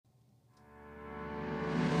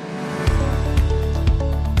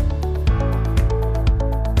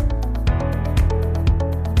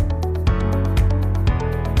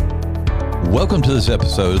Welcome to this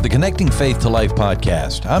episode of the Connecting Faith to Life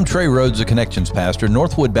podcast. I'm Trey Rhodes, the Connections Pastor,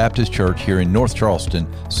 Northwood Baptist Church here in North Charleston,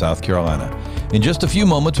 South Carolina. In just a few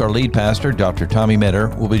moments, our lead pastor, Dr. Tommy Metter,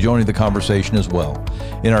 will be joining the conversation as well.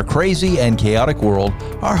 In our crazy and chaotic world,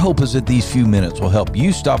 our hope is that these few minutes will help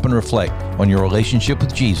you stop and reflect on your relationship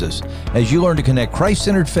with Jesus as you learn to connect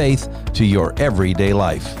Christ-centered faith to your everyday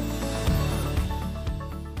life.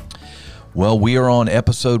 Well, we are on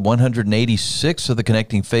episode 186 of the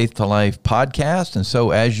Connecting Faith to Life podcast. And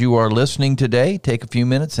so as you are listening today, take a few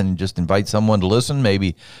minutes and just invite someone to listen,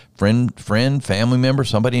 maybe friend, family member,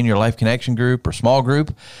 somebody in your Life Connection group or small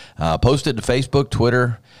group. Post it to Facebook,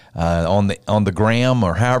 Twitter, on the gram,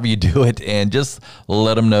 or however you do it, and just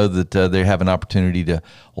let them know that they have an opportunity to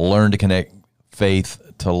learn to connect faith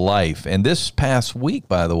to life. And this past week,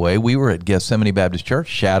 by the way, we were at Gethsemane Baptist Church.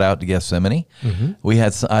 Shout out to Gethsemane.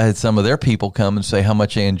 Mm-hmm. I had some of their people come and say how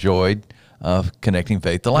much they enjoyed connecting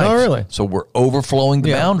faith to life. Oh, really? So we're overflowing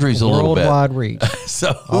the boundaries a little bit. Worldwide reach.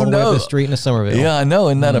 So all the way up the street in Somerville. Yeah, I know.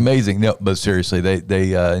 Isn't that amazing? No, but seriously,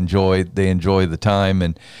 they enjoy the time,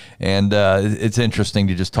 and it's interesting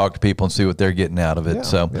to just talk to people and see what they're getting out of it.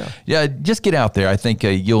 Just get out there. I think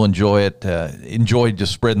you'll enjoy it. Enjoy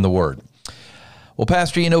just spreading the word. Well,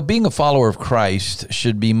 Pastor, being a follower of Christ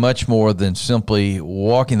should be much more than simply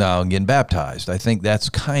walking the aisle and getting baptized. I think that's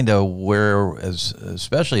kind of where,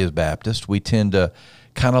 especially as Baptists, we tend to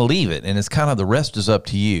kind of leave it, and it's kind of the rest is up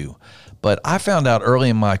to you. But I found out early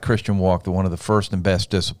in my Christian walk that one of the first and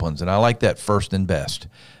best disciplines, and I like that first and best,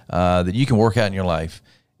 that you can work out in your life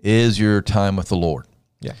is your time with the Lord.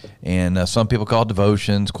 Yeah. And some people call it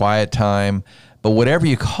devotions, quiet time. But whatever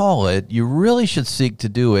you call it, you really should seek to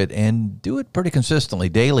do it, and do it pretty consistently,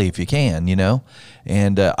 daily if you can,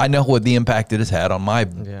 And I know what the impact it has had on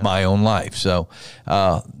my own life. So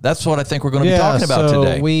that's what I think we're going to be talking about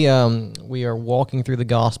today. We are walking through the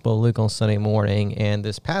Gospel of Luke on Sunday morning, and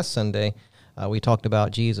this past Sunday, we talked about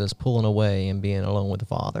Jesus pulling away and being alone with the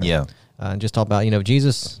Father. Yeah. And just talk about, if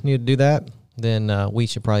Jesus needed to do that, then we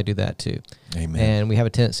should probably do that too. Amen. And we have a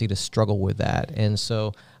tendency to struggle with that. And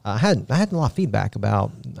so I had a lot of feedback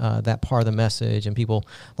about that part of the message, and people,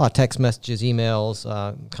 a lot of text messages, emails,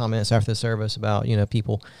 comments after the service about,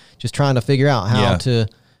 people just trying to figure out how to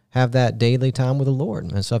have that daily time with the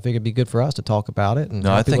Lord. And so I figured it'd be good for us to talk about it and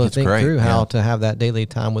I think think through how to have that daily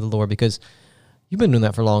time with the Lord, because you've been doing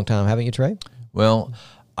that for a long time, haven't you, Trey? Well,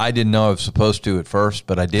 I didn't know I was supposed to at first,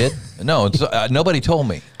 but I did. No, nobody told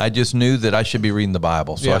me. I just knew that I should be reading the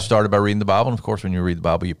Bible. So I started by reading the Bible. And of course, when you read the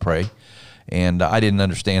Bible, you pray. And I didn't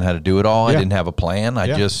understand how to do it all. I didn't have a plan. I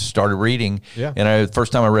just started reading. Yeah. And the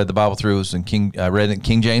first time I read the Bible through was I read it in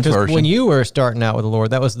King James Version. When you were starting out with the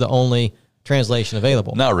Lord, that was the only translation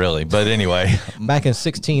available. Not really, but anyway. Back in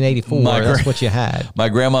 1684, that's what you had. My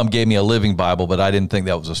grandmom gave me a Living Bible, but I didn't think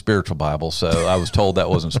that was a spiritual Bible, so I was told that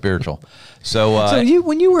wasn't spiritual. So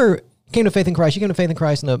when you came to faith in Christ, you came to faith in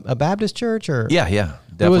Christ in a Baptist church? Or Yeah.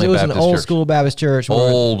 Definitely it was Baptist an old church. School Baptist church.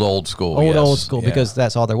 Old school, Old school, because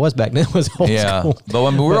that's all there was back then was old school.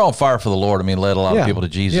 But we were on fire for the Lord. Led a lot of people to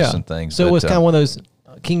Jesus and things. So it was kind of one of those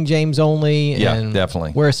King James only. And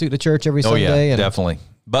definitely. Wear a suit to church every Sunday. Yeah, definitely.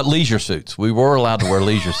 But leisure suits. We were allowed to wear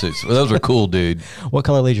leisure suits. Those were cool, dude. What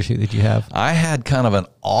color leisure suit did you have? I had kind of an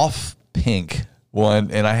off pink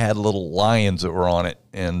one, and I had little lions that were on it.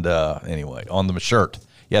 And anyway, on the shirt.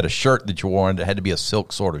 You had a shirt that you wore, and it had to be a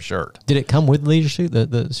silk sort of shirt. Did it come with the leisure suit,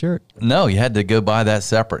 the shirt? No, you had to go buy that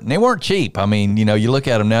separate. And they weren't cheap. You look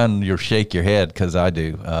at them now and you'll shake your head, because I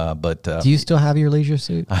do. Do you still have your leisure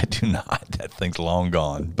suit? I do not. That thing's long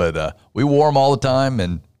gone. But we wore them all the time,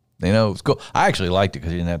 and, it was cool. I actually liked it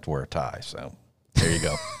because you didn't have to wear a tie. So there you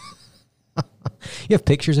go. You have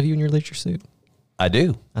pictures of you in your leisure suit? I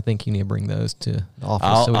do. I think you need to bring those to the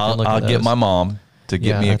office so we can look at those. I'll get my mom to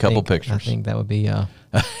give me a couple pictures. I think that would be...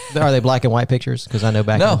 Are they black and white pictures? Because I know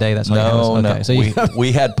back in the day that's what it was. Okay, so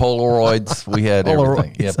we had Polaroids. We had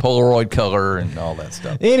everything. Yeah, Polaroid color and all that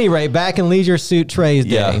stuff. Anyway, back in leisure suit Trey's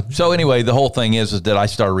day. Yeah. So anyway, the whole thing is that I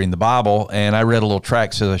started reading the Bible, and I read a little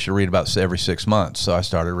tract says I should read about every 6 months. So I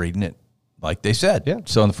started reading it like they said. Yeah.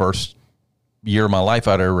 So in the first year of my life,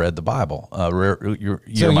 I'd ever read the Bible. My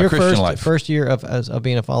Christian life. First year of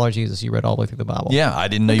being a follower of Jesus, you read all the way through the Bible. Yeah, I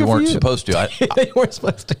didn't know you weren't supposed to. You weren't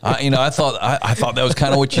supposed to. I thought that was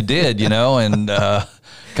kind of what you did, and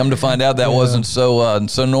come to find out that wasn't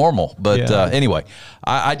so normal. But anyway,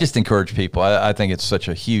 I just encourage people. I think it's such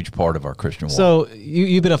a huge part of our Christian walk. So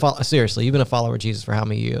you've been a follower of Jesus for how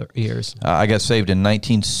many years? I got saved in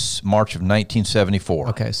March of 1974.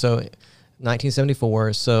 Okay, so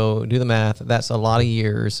 1974. So do the math. That's a lot of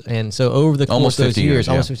years. And so over the course of those years,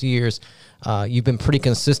 almost 50 years, you've been pretty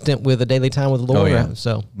consistent with a daily time with the Lord. Oh, yeah.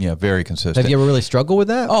 So yeah, very consistent. Have you ever really struggled with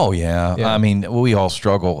that? Oh yeah. I mean, we all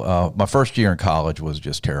struggle. My first year in college was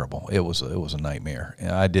just terrible. It was a nightmare.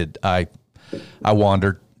 I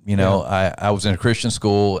wandered. You know, I was in a Christian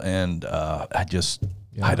school, and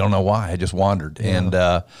I don't know why. I just wandered, and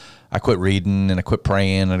I quit reading, and I quit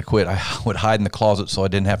praying, and I would hide in the closet so I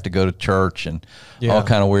didn't have to go to church, and all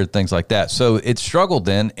kind of weird things like that. So it struggled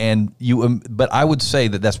then, and but I would say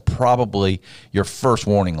that's probably your first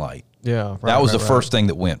warning light. Yeah, that was the first thing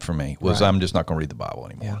that went for me. Was I'm just not going to read the Bible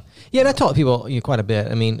anymore. Yeah, and I taught people quite a bit.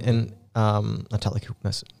 I mean, and I taught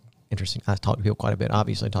that's interesting. I talk to people quite a bit.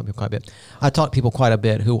 Obviously, I talk to people quite a bit. I talk to people quite a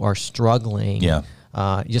bit who are struggling.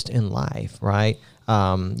 Just in life, right?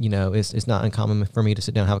 You know, it's not uncommon for me to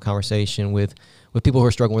sit down and have a conversation with people who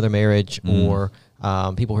are struggling with their marriage or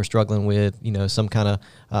people who are struggling with, you know, some kind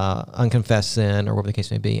of unconfessed sin or whatever the case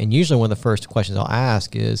may be. And usually one of the first questions I'll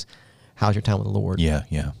ask is, how's your time with the Lord?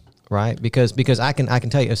 Yeah. Right? Because I can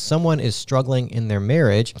tell you, if someone is struggling in their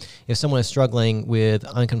marriage, if someone is struggling with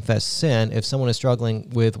unconfessed sin, if someone is struggling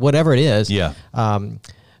with whatever it is,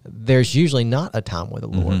 there's usually not a time with the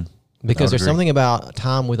Lord. Because there's something about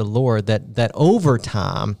time with the Lord that over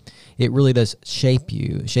time, it really does shape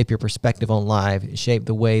your perspective on life, shape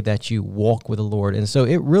the way that you walk with the Lord. And so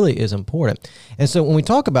it really is important. And so when we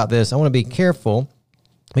talk about this, I want to be careful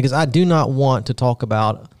because I do not want to talk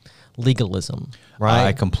about legalism, right?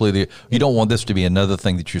 I completely. You don't want this to be another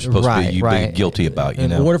thing that you're supposed to be guilty about. You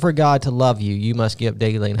know, in order for God to love you, you must get up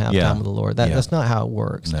daily and have time with the Lord. That's not how it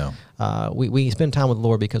works. No. We spend time with the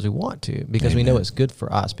Lord because we want to, because we know it's good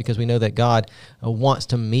for us, because we know that God wants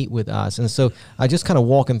to meet with us. And so I just kind of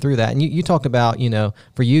walking through that. And you talked about, you know,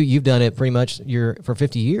 for you've done it pretty much for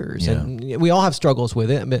 50 years. Yeah. And we all have struggles with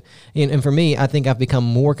it. But and for me, I think I've become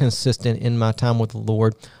more consistent in my time with the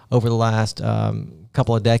Lord over the last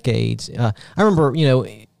couple of decades. I remember, you know,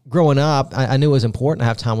 growing up, I knew it was important to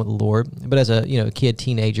have time with the Lord, but as a kid,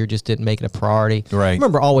 teenager, just didn't make it a priority. Right. I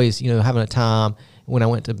remember always, having a time when I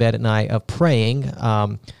went to bed at night of praying,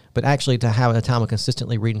 but actually to have a time of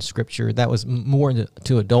consistently reading Scripture, that was more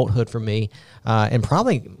into adulthood for me, and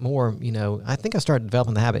probably more, I think I started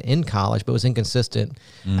developing the habit in college, but was inconsistent.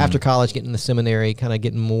 After college, getting in the seminary, kind of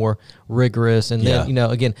getting more rigorous, and then,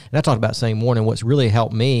 again, and I talked about Sunday morning, what's really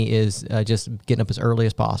helped me is just getting up as early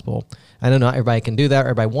as possible. I know not everybody can do that,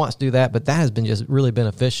 everybody wants to do that, but that has been just really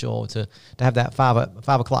beneficial to have that 5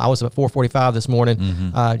 o'clock. I was up at 4:45 this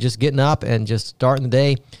morning, just getting up and just starting the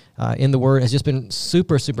day in the Word has just been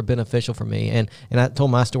super, super beneficial for me. And I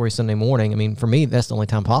told my story Sunday morning. I mean, for me, that's the only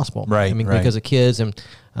time possible. Right. I mean, because of kids and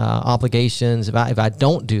obligations. If I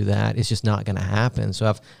don't do that, it's just not going to happen.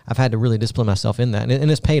 So I've had to really discipline myself in that,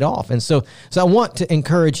 and it's paid off. And so I want to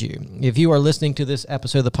encourage you, if you are listening to this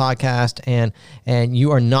episode of the podcast and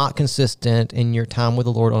you are not consistent in your time with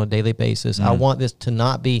the Lord on a daily basis, I want this to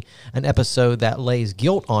not be an episode that lays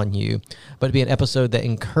guilt on you, but to be an episode that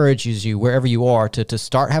encourages you wherever you are to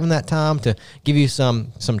start having that time, to give you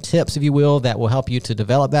some tips, if you will, that will help you to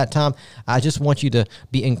develop that time. I just want you to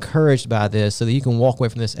be encouraged by this so that you can walk away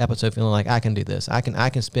from this episode feeling like I can do this. I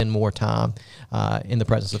can spend more time in the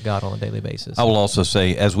presence of God on a daily basis. I will also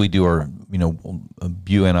say, as we do our,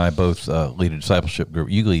 you and I both lead a discipleship group.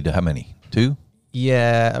 You lead how many? 2?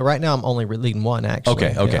 Yeah, right now I'm only leading one, actually.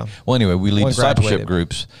 Okay. Yeah. Well, anyway, we lead discipleship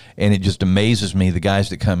groups, and it just amazes me, the guys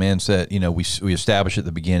that come in said, we establish at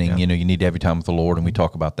the beginning, you need to have your time with the Lord, and we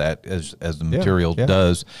talk about that as the material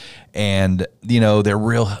does. And, they're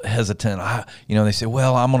real hesitant. They say,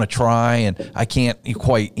 well, I'm going to try, and I can't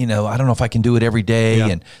quite, I don't know if I can do it every day.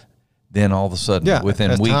 And then all of a sudden,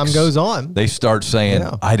 within weeks, time goes on, they start saying,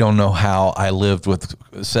 I don't know how I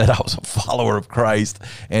said I was a follower of Christ,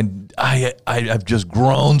 and I've just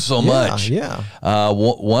grown so much.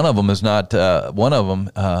 One of them is not, one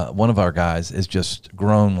of our guys has just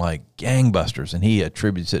grown like gangbusters, and he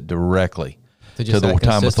attributes it directly to the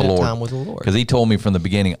time with the Lord. Because he told me from the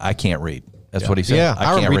beginning, I can't read. That's what he said. Yeah,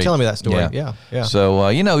 I remember you telling me that story. Yeah. So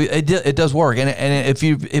it does work, and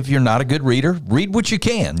if you're not a good reader, read what you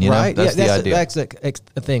can. Right. That's the idea. That's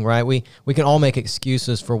the thing, right? We can all make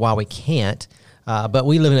excuses for why we can't, but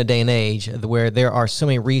we live in a day and age where there are so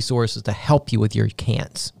many resources to help you with your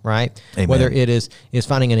can'ts, right? Amen. Whether it is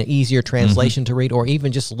finding an easier translation to read, or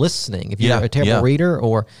even just listening. If you're a terrible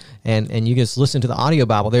reader, and you just listen to the audio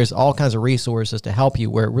Bible, there's all kinds of resources to help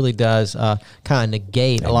you where it really does kind of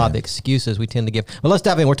negate a lot of the excuses we tend to give. But let's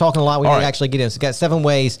dive in. We're talking a lot. We need to actually get in. So we've got 7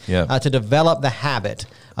 ways to develop the habit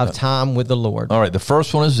of time with the Lord. All right. The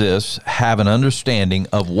first one is this: have an understanding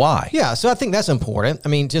of why. Yeah. So I think that's important. I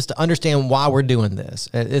mean, just to understand why we're doing this.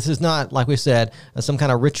 This is not, like we said, some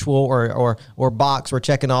kind of ritual or box we're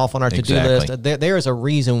checking off on our to-do list. There is a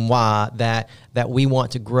reason why that we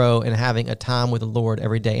want to grow in having a time with the Lord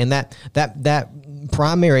every day. And that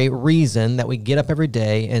primary reason that we get up every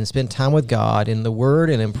day and spend time with God in the Word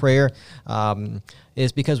and in prayer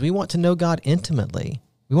is because we want to know God intimately.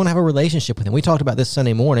 We want to have a relationship with Him. We talked about this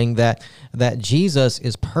Sunday morning that Jesus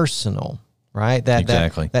is personal, right?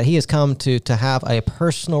 That He has come to have a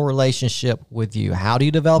personal relationship with you. How do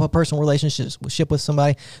you develop a personal relationship with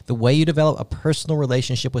somebody? The way you develop a personal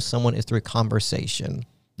relationship with someone is through conversation.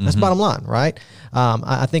 That's bottom line, right?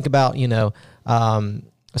 I think about,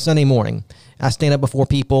 Sunday morning. I stand up before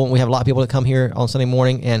people, and we have a lot of people that come here on Sunday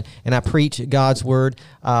morning, and I preach God's Word,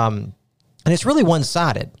 and it's really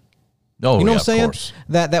one-sided. Oh, you know what I'm saying? Of course.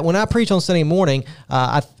 That when I preach on Sunday morning,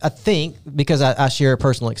 I think, because I share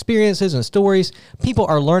personal experiences and stories, people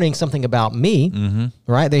are learning something about me,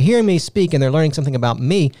 right? They're hearing me speak, and they're learning something about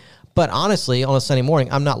me. But honestly, on a Sunday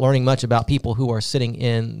morning, I'm not learning much about people who are sitting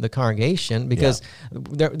in the congregation because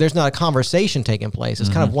there's not a conversation taking place. It's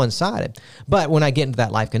kind of one-sided. But when I get into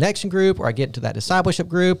that Life Connection group, or I get into that discipleship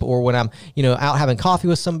group, or when I'm out having coffee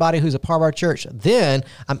with somebody who's a part of our church, then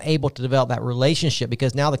I'm able to develop that relationship,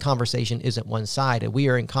 because now the conversation isn't one-sided. We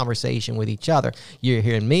are in conversation with each other. You're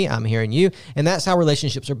hearing me, I'm hearing you, and that's how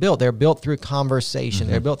relationships are built. They're built through conversation.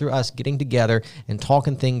 They're built through us getting together and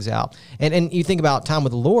talking things out. And you think about time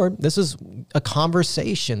with the Lord. This is a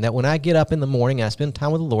conversation that when I get up in the morning and I spend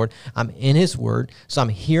time with the Lord, I'm in His Word, so I'm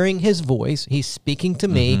hearing His voice. He's speaking to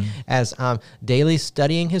me as I'm daily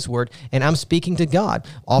studying His Word, and I'm speaking to God.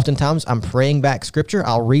 Oftentimes, I'm praying back Scripture.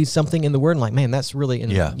 I'll read something in the Word, and like, man, that's really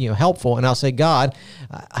helpful, and I'll say, God,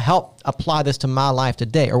 help apply this to my life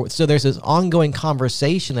today. So there's this ongoing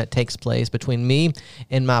conversation that takes place between me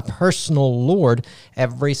and my personal Lord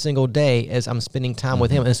every single day as I'm spending time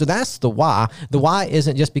with Him. And so that's the why. The why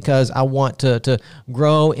isn't just because I want to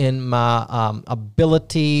grow in my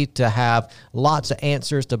ability to have lots of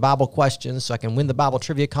answers to Bible questions so I can win the Bible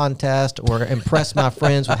trivia contest or impress my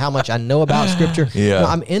friends with how much I know about Scripture. No,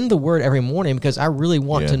 I'm in the Word every morning because I really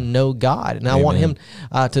want to know God, and I want Him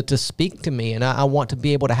to speak to me, and I want to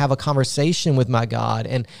be able to have a conversation with my God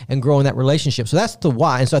and grow in that relationship. So that's the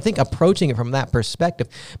why. And so I think approaching it from that perspective,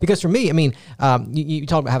 because for me, I mean, you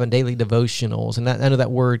talk about having daily devotionals, and I know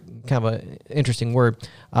that word, kind of an interesting word.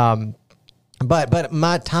 But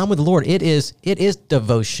my time with the Lord, it is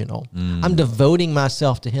devotional. I'm devoting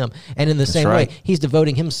myself to Him. And in the same way, He's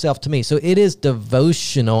devoting Himself to me. So it is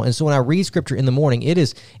devotional. And so when I read Scripture in the morning, it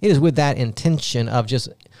is with that intention of just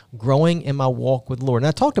growing in my walk with the Lord. And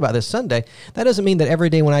I talked about this Sunday. That doesn't mean that every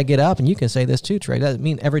day when I get up, and you can say this too, Trey, that doesn't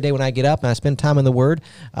mean every day when I get up and I spend time in the Word,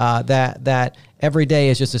 that every day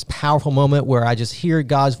is just this powerful moment where I just hear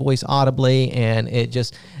God's voice audibly, and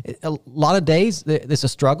a lot of days it's a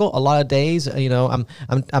struggle. A lot of days,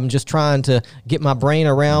 I'm just trying to get my brain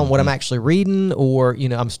around what I'm actually reading, or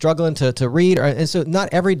I'm struggling to read, and so not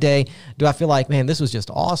every day do I feel like, man, this was just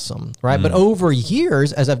awesome, right? But over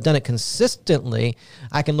years, as I've done it consistently,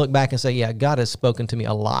 I can look back and say, yeah, God has spoken to me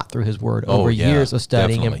a lot through His Word over years of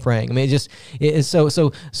studying and praying. I mean, it's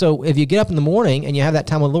so if you get up in the morning and you have that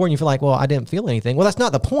time with the Lord, and you feel like, well, I didn't feel anything. Well, that's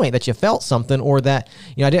not the point, that you felt something, or that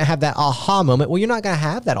I didn't have that aha moment. Well, you're not going to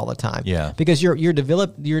have that all the time, because you're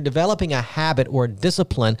developing a habit or a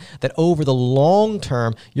discipline that over the long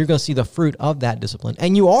term you're going to see the fruit of that discipline,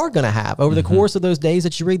 and you are going to have over the course of those days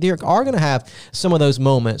that you read. You are going to have some of those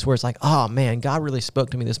moments where it's like, oh man, God really spoke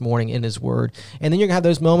to me this morning in His Word, and then you're going to have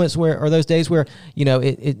those moments or those days where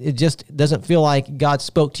it just doesn't feel like God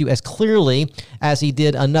spoke to you as clearly as He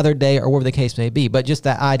did another day, or whatever the case may be. But just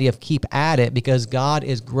that idea of keep at it, because God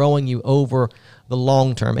is growing you over the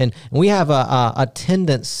long term. And we have a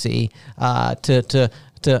tendency to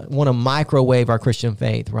want to microwave our Christian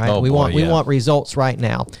faith, right? We want results right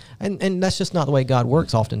now. And that's just not the way God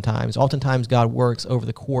works oftentimes. Oftentimes God works over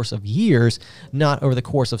the course of years, not over the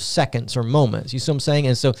course of seconds or moments. You see what I'm saying?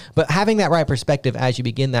 And so, but having that right perspective as you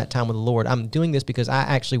begin that time with the Lord, I'm doing this because I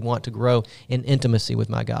actually want to grow in intimacy with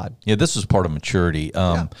my God. Yeah, this is part of maturity.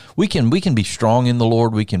 We can be strong in the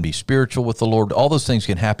Lord. We can be spiritual with the Lord. All those things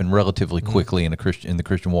can happen relatively quickly in the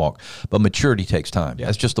Christian walk. But maturity takes time.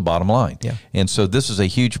 That's just the bottom line. And so this is a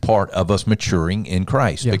huge part of us maturing in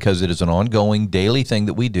Christ, because it is an ongoing daily thing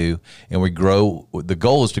that we do. And we grow. The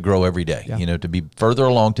goal is to grow every day, to be further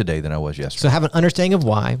along today than I was yesterday. So have an understanding of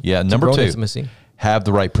why. Yeah, number two, intimacy. Have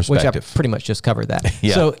the right perspective. Which I pretty much just covered that.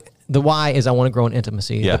 So the why is I want to grow in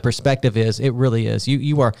intimacy. The perspective is, it really is.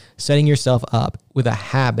 You are setting yourself up with a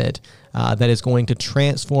habit that is going to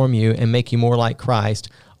transform you and make you more like Christ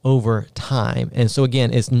over time. And so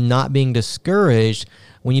again, it's not being discouraged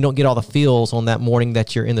when you don't get all the feels on that morning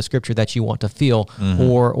that you're in the scripture that you want to feel,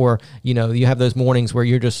 or you know, you have those mornings where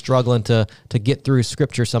you're just struggling to get through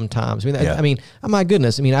scripture sometimes. I mean, oh my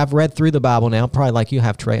goodness. I mean, I've read through the Bible now, probably like you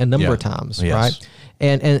have, Trey, a number of times, right?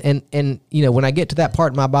 And you know, when I get to that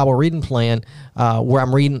part in my Bible reading plan where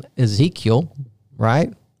I'm reading Ezekiel,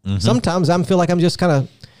 right? Sometimes I feel like I'm just kind of,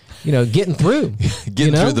 you know, getting through.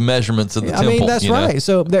 Through the measurements of the temple. I mean, that's right.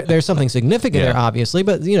 So there's something significant there, obviously.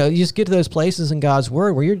 But, you know, you just get to those places in God's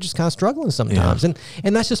Word where you're just kind of struggling sometimes. And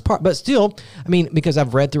that's just part. But still, I mean, because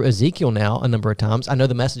I've read through Ezekiel now a number of times, I know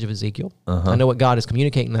the message of Ezekiel. I know what God is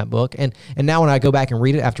communicating in that book. And now when I go back and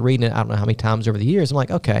read it after reading it, I don't know how many times over the years, I'm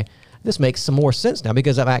like, okay, this makes some more sense now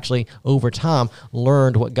because I've actually, over time,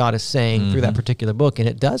 learned what God is saying through that particular book. And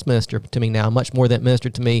it does minister to me now much more than it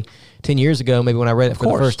ministered to me 10 years ago, maybe when I read it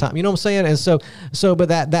for the first time. You know what I'm saying? And so but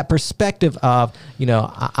that perspective of, you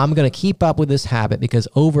know, I'm going to keep up with this habit because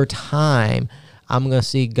over time, I'm going to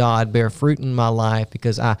see God bear fruit in my life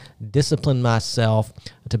because I discipline myself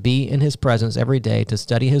to be in His presence every day, to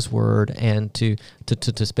study His Word, and to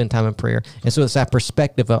spend time in prayer. And so it's that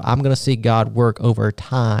perspective of I'm going to see God work over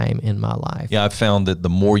time in my life. Yeah, I've found that the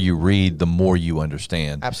more you read, the more you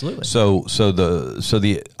understand. Absolutely. So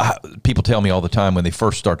people tell me all the time when they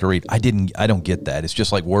first start to read, I don't get that. It's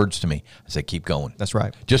just like words to me. I say, keep going. That's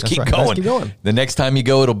right. Just keep going. Let's keep going. The next time you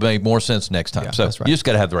go, it'll make more sense next time. So you just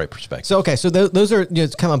got to have the right perspective. So okay, so those are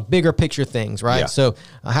kind of bigger picture things, right? Yeah. So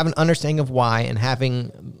having an understanding of why and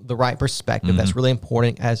having the right perspective, that's really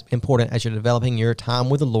important as you're developing your time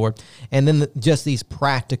with the Lord. And then just these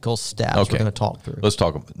practical steps we're going to talk through. Let's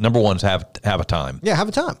talk. Number one is have a time. Yeah, have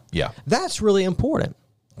a time. Yeah. That's really important,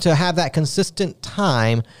 to have that consistent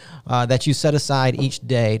time that you set aside each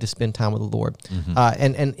day to spend time with the Lord.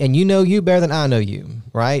 And you know you better than I know you,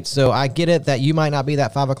 right? So I get it that you might not be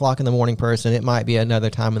that 5 o'clock in the morning person. It might be another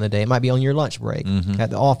time in the day. It might be on your lunch break at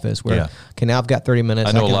the office where, okay, now I've got 30 minutes.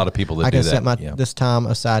 I know a lot of people that do that. I can set this time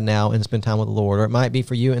aside now and spend time with the Lord. Or it might be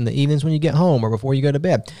for you in the evenings when you get home or before you go to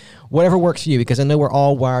bed. Whatever works for you, because I know we're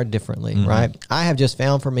all wired differently, right? I have just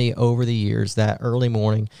found for me over the years that early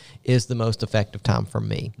morning is the most effective time for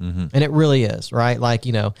me. And it really is, right? Like,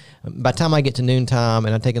 you know, by the time I get to noontime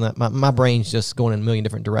and I'm taking my brain's just going in a million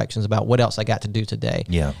different directions about what else I got to do today.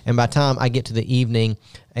 Yeah. And by the time I get to the evening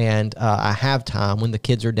and I have time when the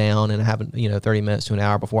kids are down and I have, 30 minutes to an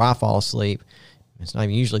hour before I fall asleep. It's not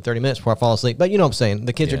even usually 30 minutes before I fall asleep, but you know what I'm saying?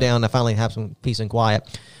 The kids are down and I finally have some peace and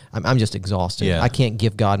quiet. I'm just exhausted. Yeah. I can't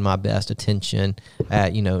give God my best attention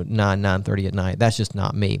at, 9:30 at night. That's just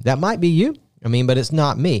not me. That might be you. But it's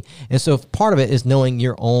not me. And so part of it is knowing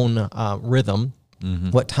your own rhythm,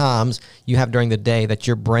 what times you have during the day that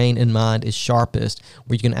your brain and mind is sharpest,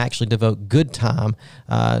 where you can actually devote good time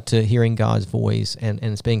to hearing God's voice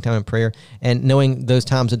and spending time in prayer, and knowing those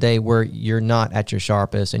times a day where you're not at your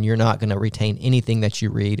sharpest and you're not going to retain anything that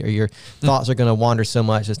you read, or your thoughts are going to wander so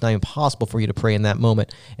much it's not even possible for you to pray in that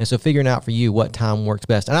moment. And so figuring out for you what time works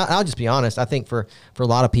best. And I'll just be honest, I think for a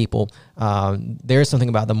lot of people, there is something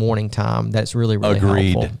about the morning time that's really, really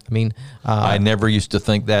helpful. I never used to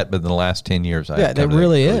think that, but in the last 10 years, it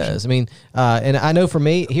really is. And I know for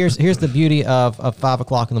me, here's the beauty of 5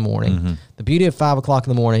 o'clock in the morning. The beauty of 5 o'clock in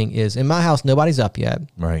the morning is in my house, nobody's up yet.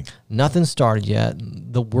 Right. Nothing's started yet.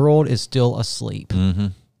 The world is still asleep.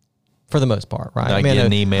 For the most part, right? Not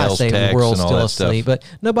getting emails, texts, the world's and all still asleep, but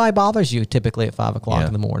nobody bothers you typically at 5 o'clock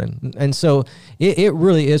in the morning. And so it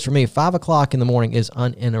really is for me. 5 o'clock in the morning is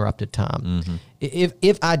uninterrupted time.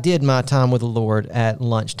 If I did my time with the Lord at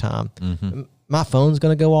lunchtime, my phone's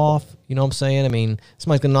going to go off. You know what I'm saying?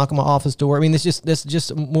 Somebody's going to knock on my office door. This is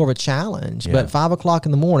just more of a challenge. Yeah. But 5 o'clock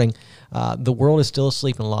in the morning, the world is still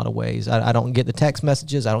asleep in a lot of ways. I don't get the text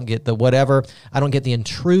messages. I don't get the whatever. I don't get the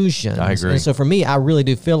intrusions. I agree. And so for me, I really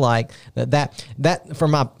do feel like that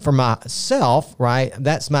for myself, right?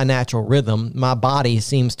 That's my natural rhythm. My body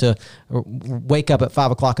seems to wake up at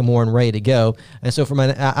 5 o'clock in the morning ready to go. And so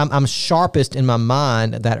I'm sharpest in my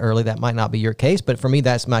mind that early. That might not be your case, but for me,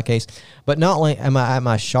 that's my case. But not only am I at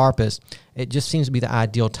my sharpest, it just seems to be the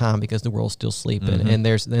ideal time because the world's still sleeping, and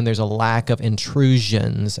there's a lack of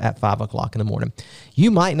intrusions at 5 o'clock in the morning.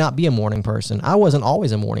 You might not be a morning person. I wasn't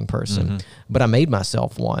always a morning person, but I made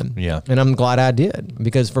myself one. Yeah. And I'm glad I did,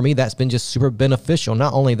 because for me, that's been just super beneficial.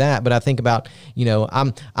 Not only that, but I think about,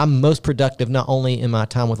 I'm most productive not only in my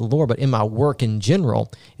time with the Lord, but in my work in general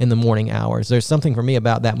in the morning hours. There's something for me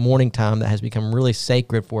about that morning time that has become really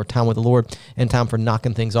sacred for time with the Lord and time for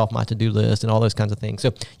knocking things off my to-do list and all those kinds of things.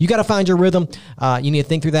 So you got to find your rhythm. You need to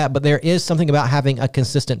think through that. But there is something about having a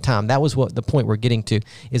consistent time. That was what the point we're getting to,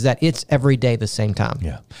 is that it's every day the same time.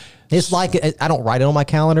 Yeah. It's like, I don't write it on my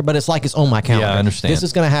calendar, but it's like it's on my calendar. Yeah, I understand. This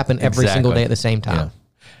is going to happen every single day at the same time. Yeah.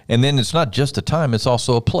 And then it's not just a time, it's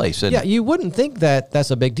also a place. Yeah, you wouldn't think that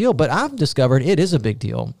that's a big deal, but I've discovered it is a big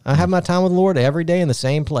deal. I have my time with the Lord every day in the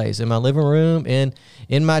same place, in my living room,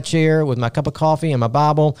 in my chair with my cup of coffee and my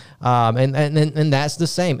Bible, and that's the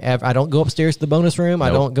same. I don't go upstairs to the bonus room. Nope.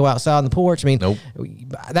 I don't go outside on the porch. I mean, nope.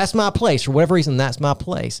 That's my place. For whatever reason, that's my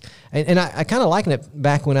place. And I kind of liken it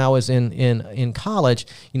back when I was in college.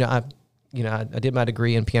 I did my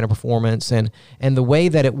degree in piano performance, and the way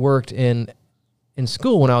that it worked in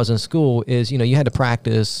school, when I was in school, is, you had to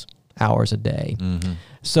practice hours a day. Mm-hmm.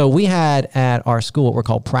 So we had at our school what were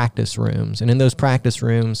called practice rooms. And in those practice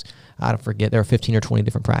rooms, I forget, there were 15 or 20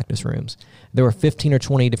 different practice rooms. There were 15 or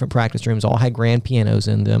 20 different practice rooms, all had grand pianos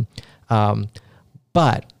in them.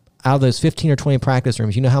 But out of those 15 or 20 practice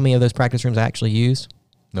rooms, you know how many of those practice rooms I actually used?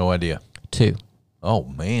 No idea. 2. Oh,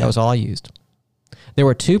 man. That was all I used. There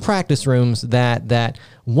were 2 practice rooms that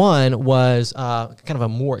one was kind of a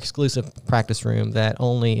more exclusive practice room that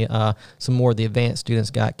only some more of the advanced students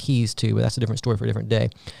got keys to, but that's a different story for a different day.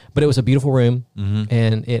 But it was a beautiful room,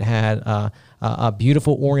 and it had a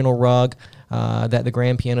beautiful Oriental rug that the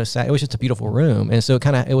grand piano sat. It was just a beautiful room, and so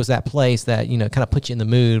it was that place that kind of put you in the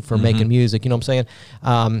mood for making music. You know what I'm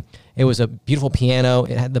saying? It was a beautiful piano.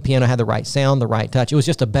 The piano had the right sound, the right touch. It was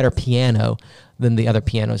just a better piano than the other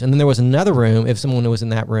pianos. And then there was another room, if someone was in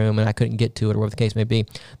that room and I couldn't get to it or whatever the case may be,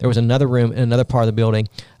 there was another room in another part of the building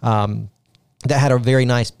that had a very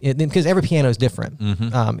nice, because every piano is different.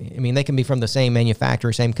 They can be from the same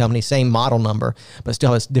manufacturer, same company, same model number, but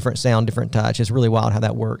still has different sound, different touch. It's really wild how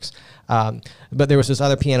that works. But there was this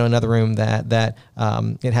other piano in another room that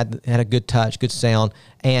it had a good touch, good sound.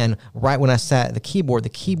 And right when I sat at the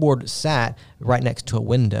keyboard sat right next to a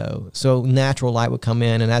window, so natural light would come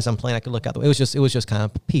in, and as I'm playing, I could look out the. It was just kind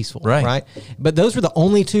of peaceful, right? But those were the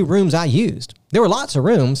only 2 rooms I used. There were lots of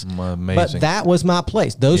rooms, amazing, but that was my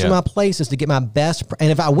place. Those were my places to get my best.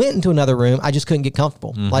 And if I went into another room, I just couldn't get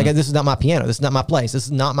comfortable. Like, this is not my piano. This is not my place. This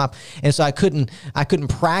is not my. And so I couldn't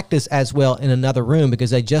practice as well in another room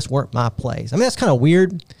because they just weren't my place. I mean, that's kind of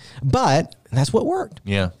weird, but that's what worked.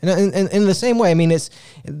 Yeah. And in the same way, I mean,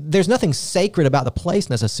 there's nothing sacred about the place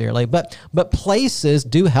necessarily, but places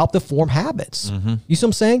do help to form habits. You see what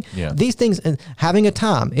I'm saying? Yeah. These things, having a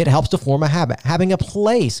time, it helps to form a habit. Having a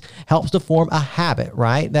place helps to form a habit,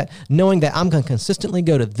 right? That knowing that I'm going to consistently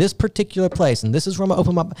go to this particular place, and this is where I'm going to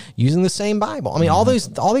open my, using the same Bible. I mean, all these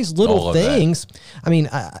little things. I mean,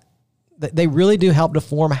 they really do help to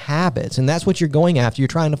form habits, and that's what you're going after. You're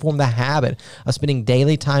trying to form the habit of spending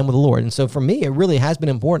daily time with the Lord. And so for me, it really has been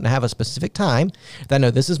important to have a specific time that I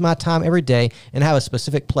know this is my time every day, and have a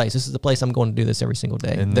specific place. This is the place I'm going to do this every single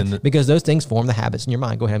day. And then because those things form the habits in your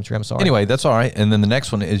mind. Go ahead, I'm sorry. Anyway, that's all right. And then the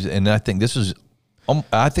next one is, and I think this is,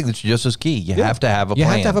 I think it's just as key. You have to have a plan.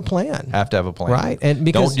 You have to have a plan. Have to have a plan. Right. And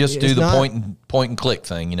because don't just do the point and click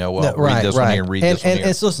thing, read this one here, read this one here.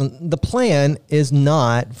 And so listen, the plan is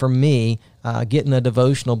not, for me, getting a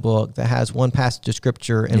devotional book that has one passage of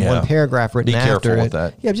scripture and one paragraph written after it. Be careful with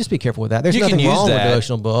that. Yeah, just be careful with that. There's nothing wrong with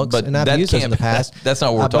devotional books, and I've used those in the past. That's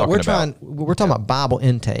not what we're talking about. We're talking about Bible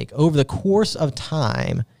intake. Over the course of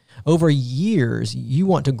time, over years, you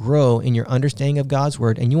want to grow in your understanding of God's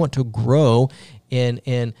word, and you want to grow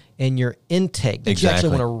in your intake, that you actually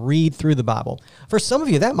want to read through the Bible. For some of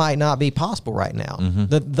you, that might not be possible right now.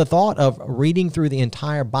 The thought of reading through the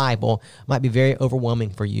entire Bible might be very overwhelming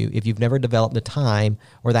for you if you've never developed the time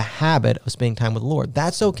or the habit of spending time with the Lord.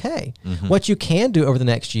 That's okay. What you can do over the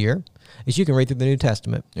next year is you can read through the New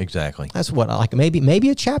Testament. Exactly. That's what I like. Maybe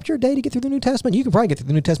a chapter a day to get through the New Testament. You can probably get through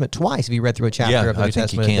the New Testament twice if you read through a chapter of the New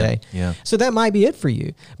Testament a day. Yeah. So that might be it for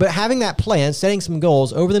you. But having that plan, setting some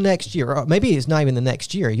goals over the next year, or maybe it's not even the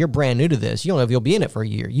next year. You're brand new to this. You don't know if you'll be in it for a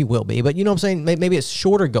year. You will be. But you know what I'm saying? Maybe it's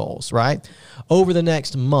shorter goals, right? Over the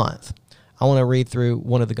next month, I want to read through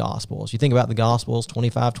one of the Gospels. You think about the Gospels,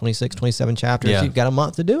 25, 26, 27 chapters. Yeah. You've got a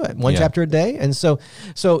month to do it, one chapter a day. And so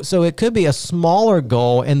it could be a smaller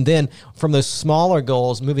goal, and then from those smaller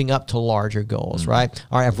goals, moving up to larger goals, right?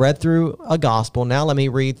 All right, I've read through a Gospel. Now let me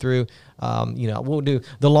read through we'll do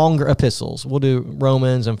the longer epistles. We'll do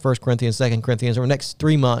Romans and 1 Corinthians, 2 Corinthians. Over the next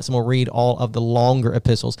 3 months, and we'll read all of the longer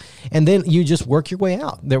epistles. And then you just work your way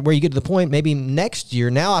out. There, where you get to the point, maybe next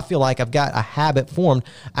year, now I feel like I've got a habit formed,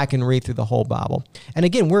 I can read through the whole Bible. And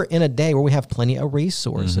again, we're in a day where we have plenty of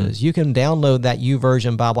resources. You can download that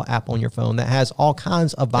YouVersion Bible app on your phone that has all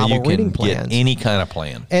kinds of Bible reading plans. You can get any kind of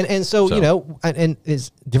plan. And so, and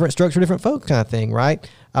it's different structure, different folks kind of thing, right?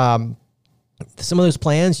 some of those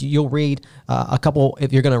plans, you'll read a couple.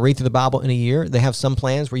 If you're going to read through the Bible in a year, they have some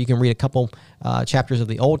plans where you can read a couple chapters of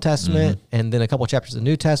the Old Testament, and then a couple chapters of the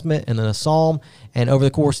New Testament, and then a Psalm. And over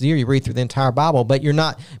the course of the year, you read through the entire Bible. But you're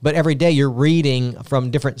not. But every day, you're reading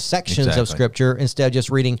from different sections of Scripture instead of just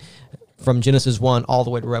reading from Genesis 1 all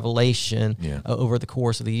the way to Revelation over the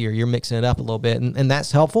course of the year. You're mixing it up a little bit, and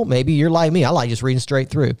that's helpful. Maybe you're like me. I like just reading straight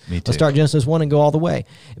through. Me too. Let's start Genesis 1 and go all the way.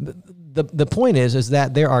 The point is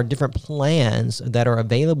that there are different plans that are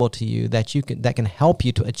available to you that can help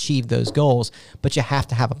you to achieve those goals, but you have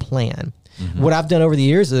to have a plan. What I've done over the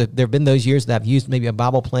years, there have been those years that I've used maybe a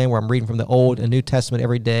Bible plan where I'm reading from the Old and New Testament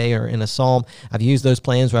every day, or in a Psalm. I've used those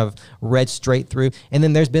plans where I've read straight through. And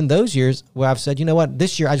then there's been those years where I've said, you know what,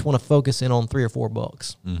 this year I just want to focus in on 3 or 4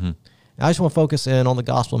 books. I just want to focus in on the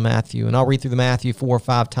Gospel of Matthew, and I'll read through the Matthew 4 or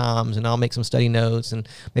 5 times, and I'll make some study notes and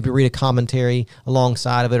maybe read a commentary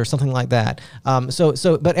alongside of it or something like that.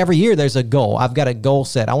 But every year there's a goal. I've got a goal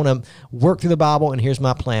set. I want to work through the Bible, and here's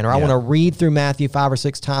my plan. Or I want to read through Matthew 5 or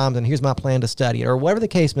 6 times, and here's my plan to study it, or whatever the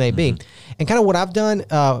case may be. And kind of what I've done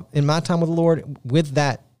in my time with the Lord with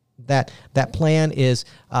that plan is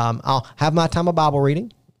I'll have my time of Bible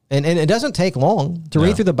reading. And it doesn't take long to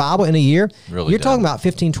read through the Bible in a year. You're talking about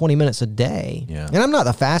 15, 20 minutes a day. And I'm not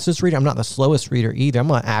the fastest reader. I'm not the slowest reader either.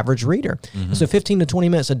 I'm an average reader. So 15 to 20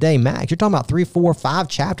 minutes a day max. You're talking about 3, 4, 5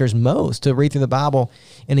 chapters most to read through the Bible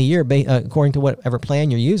in a year, according to whatever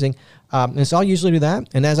plan you're using. And so I'll usually do that.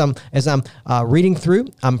 And as I'm reading through,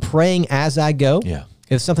 I'm praying as I go.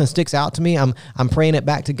 If something sticks out to me, I'm praying it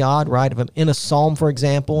back to God, right? If I'm in a Psalm, for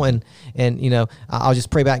example, and you know, I'll just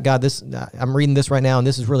pray back, God, this I'm reading this right now, and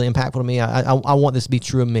this is really impactful to me. I want this to be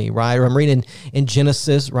true of me, right? Or I'm reading in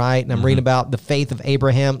Genesis, right? And I'm reading about the faith of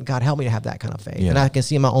Abraham. God, help me to have that kind of faith. And I can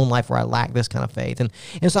see in my own life where I lack this kind of faith. And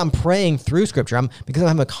so I'm praying through Scripture. Because I'm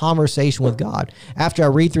having a conversation with God. After I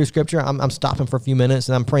read through Scripture, I'm stopping for a few minutes,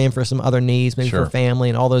 and I'm praying for some other needs, maybe for family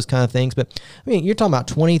and all those kind of things. But I mean, you're talking about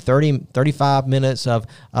 20, 30, 35 minutes of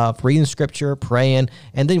reading Scripture, praying.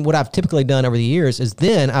 And then what I've typically done over the years is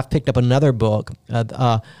then I've picked up another book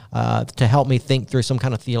to help me think through some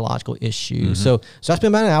kind of theological issue. So I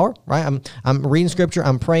spend about an hour, right? I'm reading Scripture,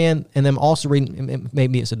 I'm praying, and then I'm also reading,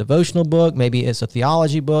 maybe it's a devotional book, maybe it's a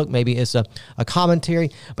theology book, maybe it's a commentary,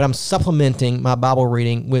 but I'm supplementing my Bible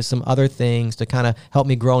reading with some other things to kind of help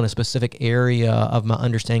me grow in a specific area of my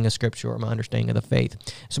understanding of Scripture or my understanding of the faith.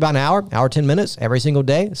 So about an hour, 10 minutes, every single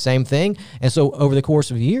day, same thing. And so over the course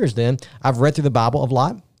of years then, I've read through the Bible a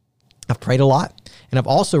lot. I've prayed a lot, and I've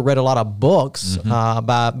also read a lot of books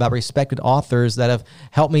by respected authors that have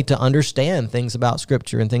helped me to understand things about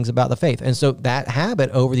Scripture and things about the faith. And so that habit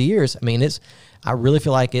over the years, I mean, I really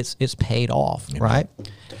feel like it's paid off, right?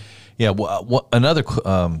 Yeah. Well, another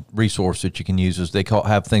resource that you can use is they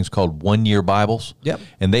have things called 1-year Bibles.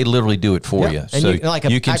 And they literally do it for you. And so you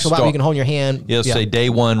can actual Bible you can hold in your hand. Say day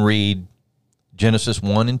 1, read Genesis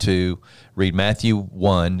 1 and 2, read Matthew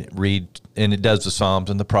 1, and it does the Psalms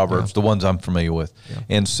and the Proverbs, the ones I'm familiar with.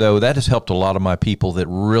 And so that has helped a lot of my people that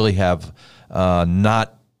really have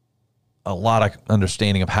not a lot of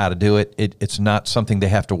understanding of how to do it. It's not something they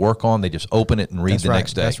have to work on. They just open it and read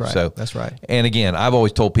next day. That's right. So, that's right. And again, I've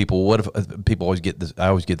always told people, what if people always get this? I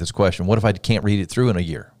always get this question: what if I can't read it through in a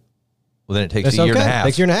year? Well, then it takes a year and a half.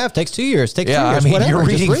 Takes a year and a half. Takes 2 years. Takes 2 years. I mean, whatever. You're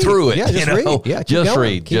reading through it. Yeah, just read. Yeah, just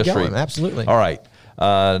read. Keep going. Absolutely. All right.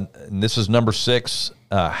 And this is number 6.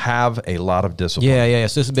 Have a lot of discipline. Yeah.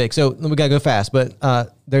 So this is big. So we got to go fast. But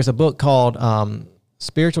there's a book called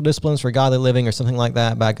Spiritual Disciplines for Godly Living or something like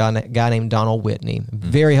that by a guy named Donald Whitney.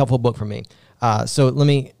 Very helpful book for me. So let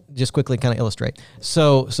me just quickly kind of illustrate.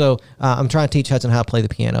 So I'm trying to teach Hudson how to play the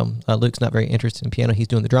piano. Luke's not very interested in piano. He's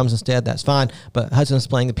doing the drums instead. That's fine. But Hudson's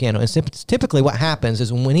playing the piano. And typically what happens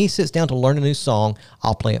is when he sits down to learn a new song,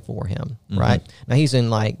 I'll play it for him, right? Now he's in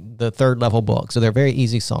like the 3rd level book. So they're very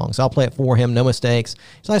easy songs. I'll play it for him. No mistakes.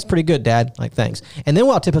 He's like, that's pretty good, Dad. Like, thanks. And then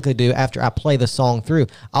what I'll typically do after I play the song through,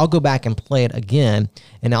 I'll go back and play it again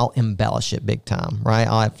and I'll embellish it big time, right?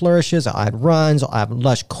 I'll add flourishes. I'll add runs. I'll add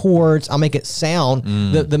lush chords. I'll make it sound,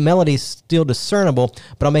 the melody's still discernible,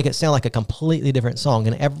 but I'll make it sound like a completely different song.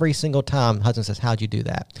 And every single time Hudson says, how'd you do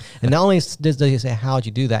that? And not only does he say, how'd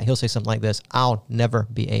you do that? He'll say something like this: I'll never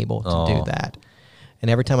be able to do that. And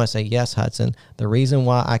every time I say, yes, Hudson, the reason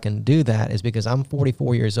why I can do that is because I'm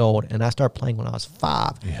 44 years old and I started playing when I was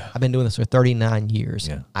 5. I've been doing this for 39 years.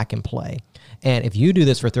 I can play. And if you do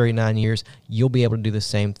this for 39 years, you'll be able to do the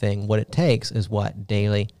same thing. What it takes is what?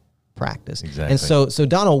 Daily practice. Exactly. And so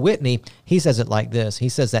Donald Whitney, he says it like this. He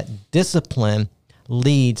says that discipline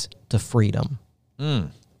leads to freedom.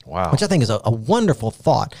 Wow. Which I think is a wonderful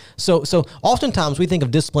thought. So oftentimes we think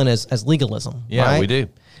of discipline as legalism. Yeah, right? we do.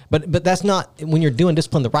 But that's not, when you're doing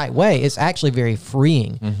discipline the right way, it's actually very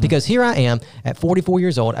freeing. Because here I am at 44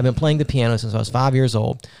 years old. I've been playing the piano since I was 5 years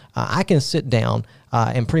old. I can sit down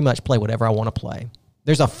and pretty much play whatever I want to play.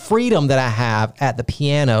 There's a freedom that I have at the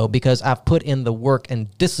piano because I've put in the work and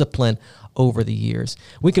discipline over the years.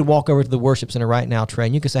 We could walk over to the worship center right now, Trey,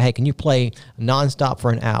 and you could say, hey, can you play nonstop for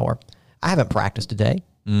an hour? I haven't practiced today.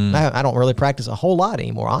 I don't really practice a whole lot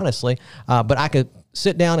anymore, honestly. But I could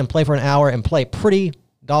sit down and play for an hour and play pretty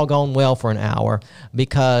doggone well for an hour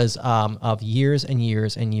because of years and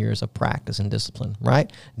years and years of practice and discipline,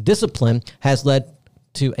 right? Discipline has led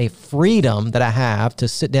to a freedom that I have to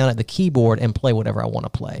sit down at the keyboard and play whatever I want to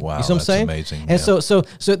play. Wow, you see what I'm saying? Amazing. And so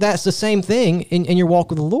that's the same thing in your walk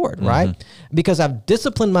with the Lord, right? Because I've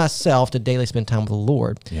disciplined myself to daily spend time with the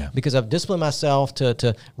Lord. Yeah. Because I've disciplined myself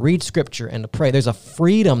to read Scripture and to pray. There's a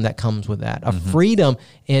freedom that comes with that, a freedom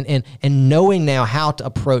in knowing now how to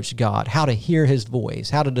approach God, how to hear His voice,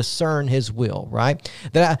 how to discern His will, right?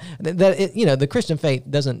 The Christian faith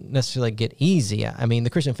doesn't necessarily get easy. I mean, the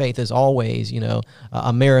Christian faith is always,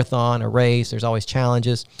 a marathon, a race. There's always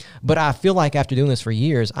challenges. But I feel like after doing this for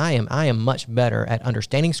years, I am much better at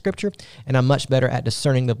understanding Scripture, and I'm much better at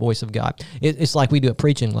discerning the voice of God. It's like we do a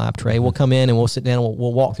preaching lab, Trey. We'll come in and we'll sit down and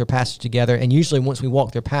we'll walk through a passage together. And usually once we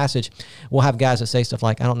walk through a passage, we'll have guys that say stuff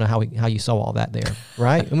like, I don't know how you saw all that there,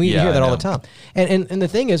 right? And we hear that all the time. And the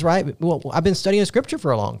thing is, right, well, I've been studying Scripture for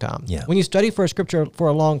a long time. Yeah. When you study for a Scripture for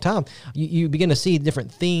a long time, you begin to see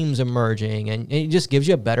different themes emerging, and it just gives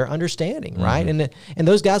you a better understanding, right? And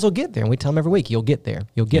those guys will get there, and we tell them every week, you'll get there.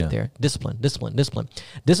 You'll get there. Discipline, discipline, discipline.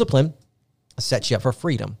 Discipline sets you up for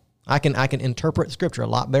freedom. I can interpret Scripture a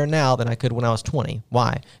lot better now than I could when I was 20.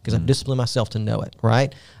 Why? Because I've disciplined myself to know it,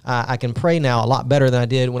 right? I can pray now a lot better than I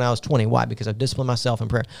did when I was 20. Why? Because I've disciplined myself in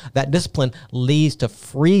prayer. That discipline leads to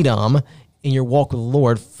freedom in your walk with the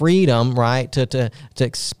Lord, freedom, right, to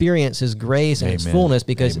experience His grace and His fullness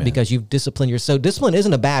because you've disciplined yourself. So discipline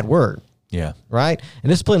isn't a bad word. Yeah. Right? And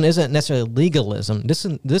discipline isn't necessarily legalism.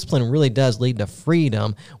 Discipline really does lead to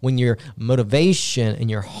freedom when your motivation and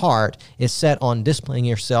your heart is set on disciplining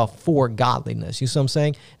yourself for godliness. You see what I'm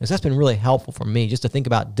saying? And so that's been really helpful for me just to think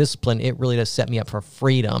about discipline. It really does set me up for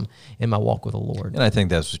freedom in my walk with the Lord. And I think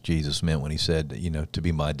that's what Jesus meant when He said, to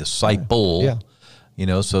be my disciple.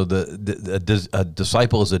 Yeah. So a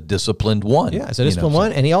disciple is a disciplined one. Yeah, it's a disciplined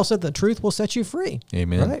one. And He also said the truth will set you free.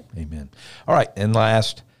 Amen. Right? Amen. All right. And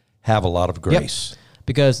last, have a lot of grace. Yep.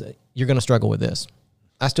 Because you're going to struggle with this.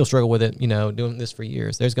 I still struggle with it, doing this for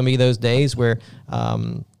years. There's going to be those days where,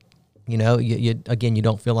 you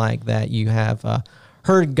don't feel like that you have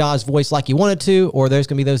heard God's voice like you wanted to, or there's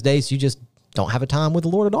going to be those days you just don't have a time with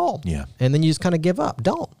the Lord at all. Yeah. And then you just kind of give up.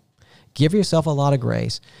 Don't. Give yourself a lot of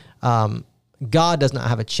grace. God does not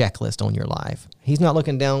have a checklist on your life. He's not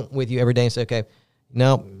looking down with you every day and say, okay,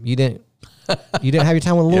 no, you didn't have your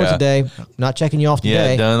time with the Lord today. Not checking you off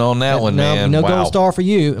today. Yeah, done on that one, man. No gold star for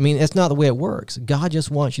you. I mean, it's not the way it works. God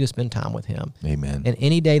just wants you to spend time with Him. Amen. And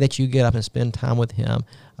any day that you get up and spend time with Him,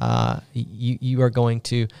 you are going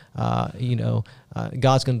to,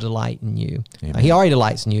 God's going to delight in you. He already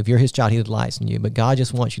delights in you. If you're His child, He delights in you. But God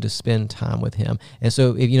just wants you to spend time with Him. And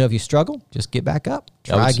so, if you struggle, just get back up.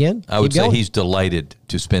 Try again. I would say He's delighted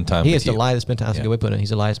to spend time with you. He is delighted to spend time. That's a good way to put it. He's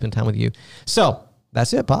delighted to spend time with you. So,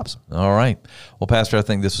 that's it, Pops. All right. Well, Pastor, I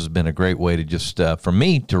think this has been a great way to just, for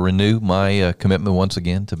me, to renew my commitment once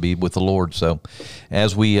again to be with the Lord. So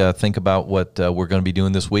as we think about what we're going to be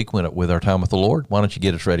doing this week with our time with the Lord, why don't you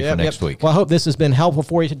get us ready for next week? Well, I hope this has been helpful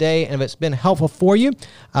for you today. And if it's been helpful for you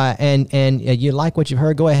and you like what you've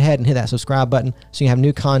heard, go ahead and hit that subscribe button so you have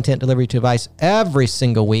new content delivered to your device every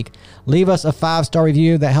single week. Leave us a 5-star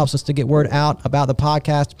review. That helps us to get word out about the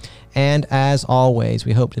podcast. And as always,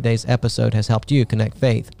 we hope today's episode has helped you connect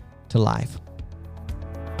faith to life.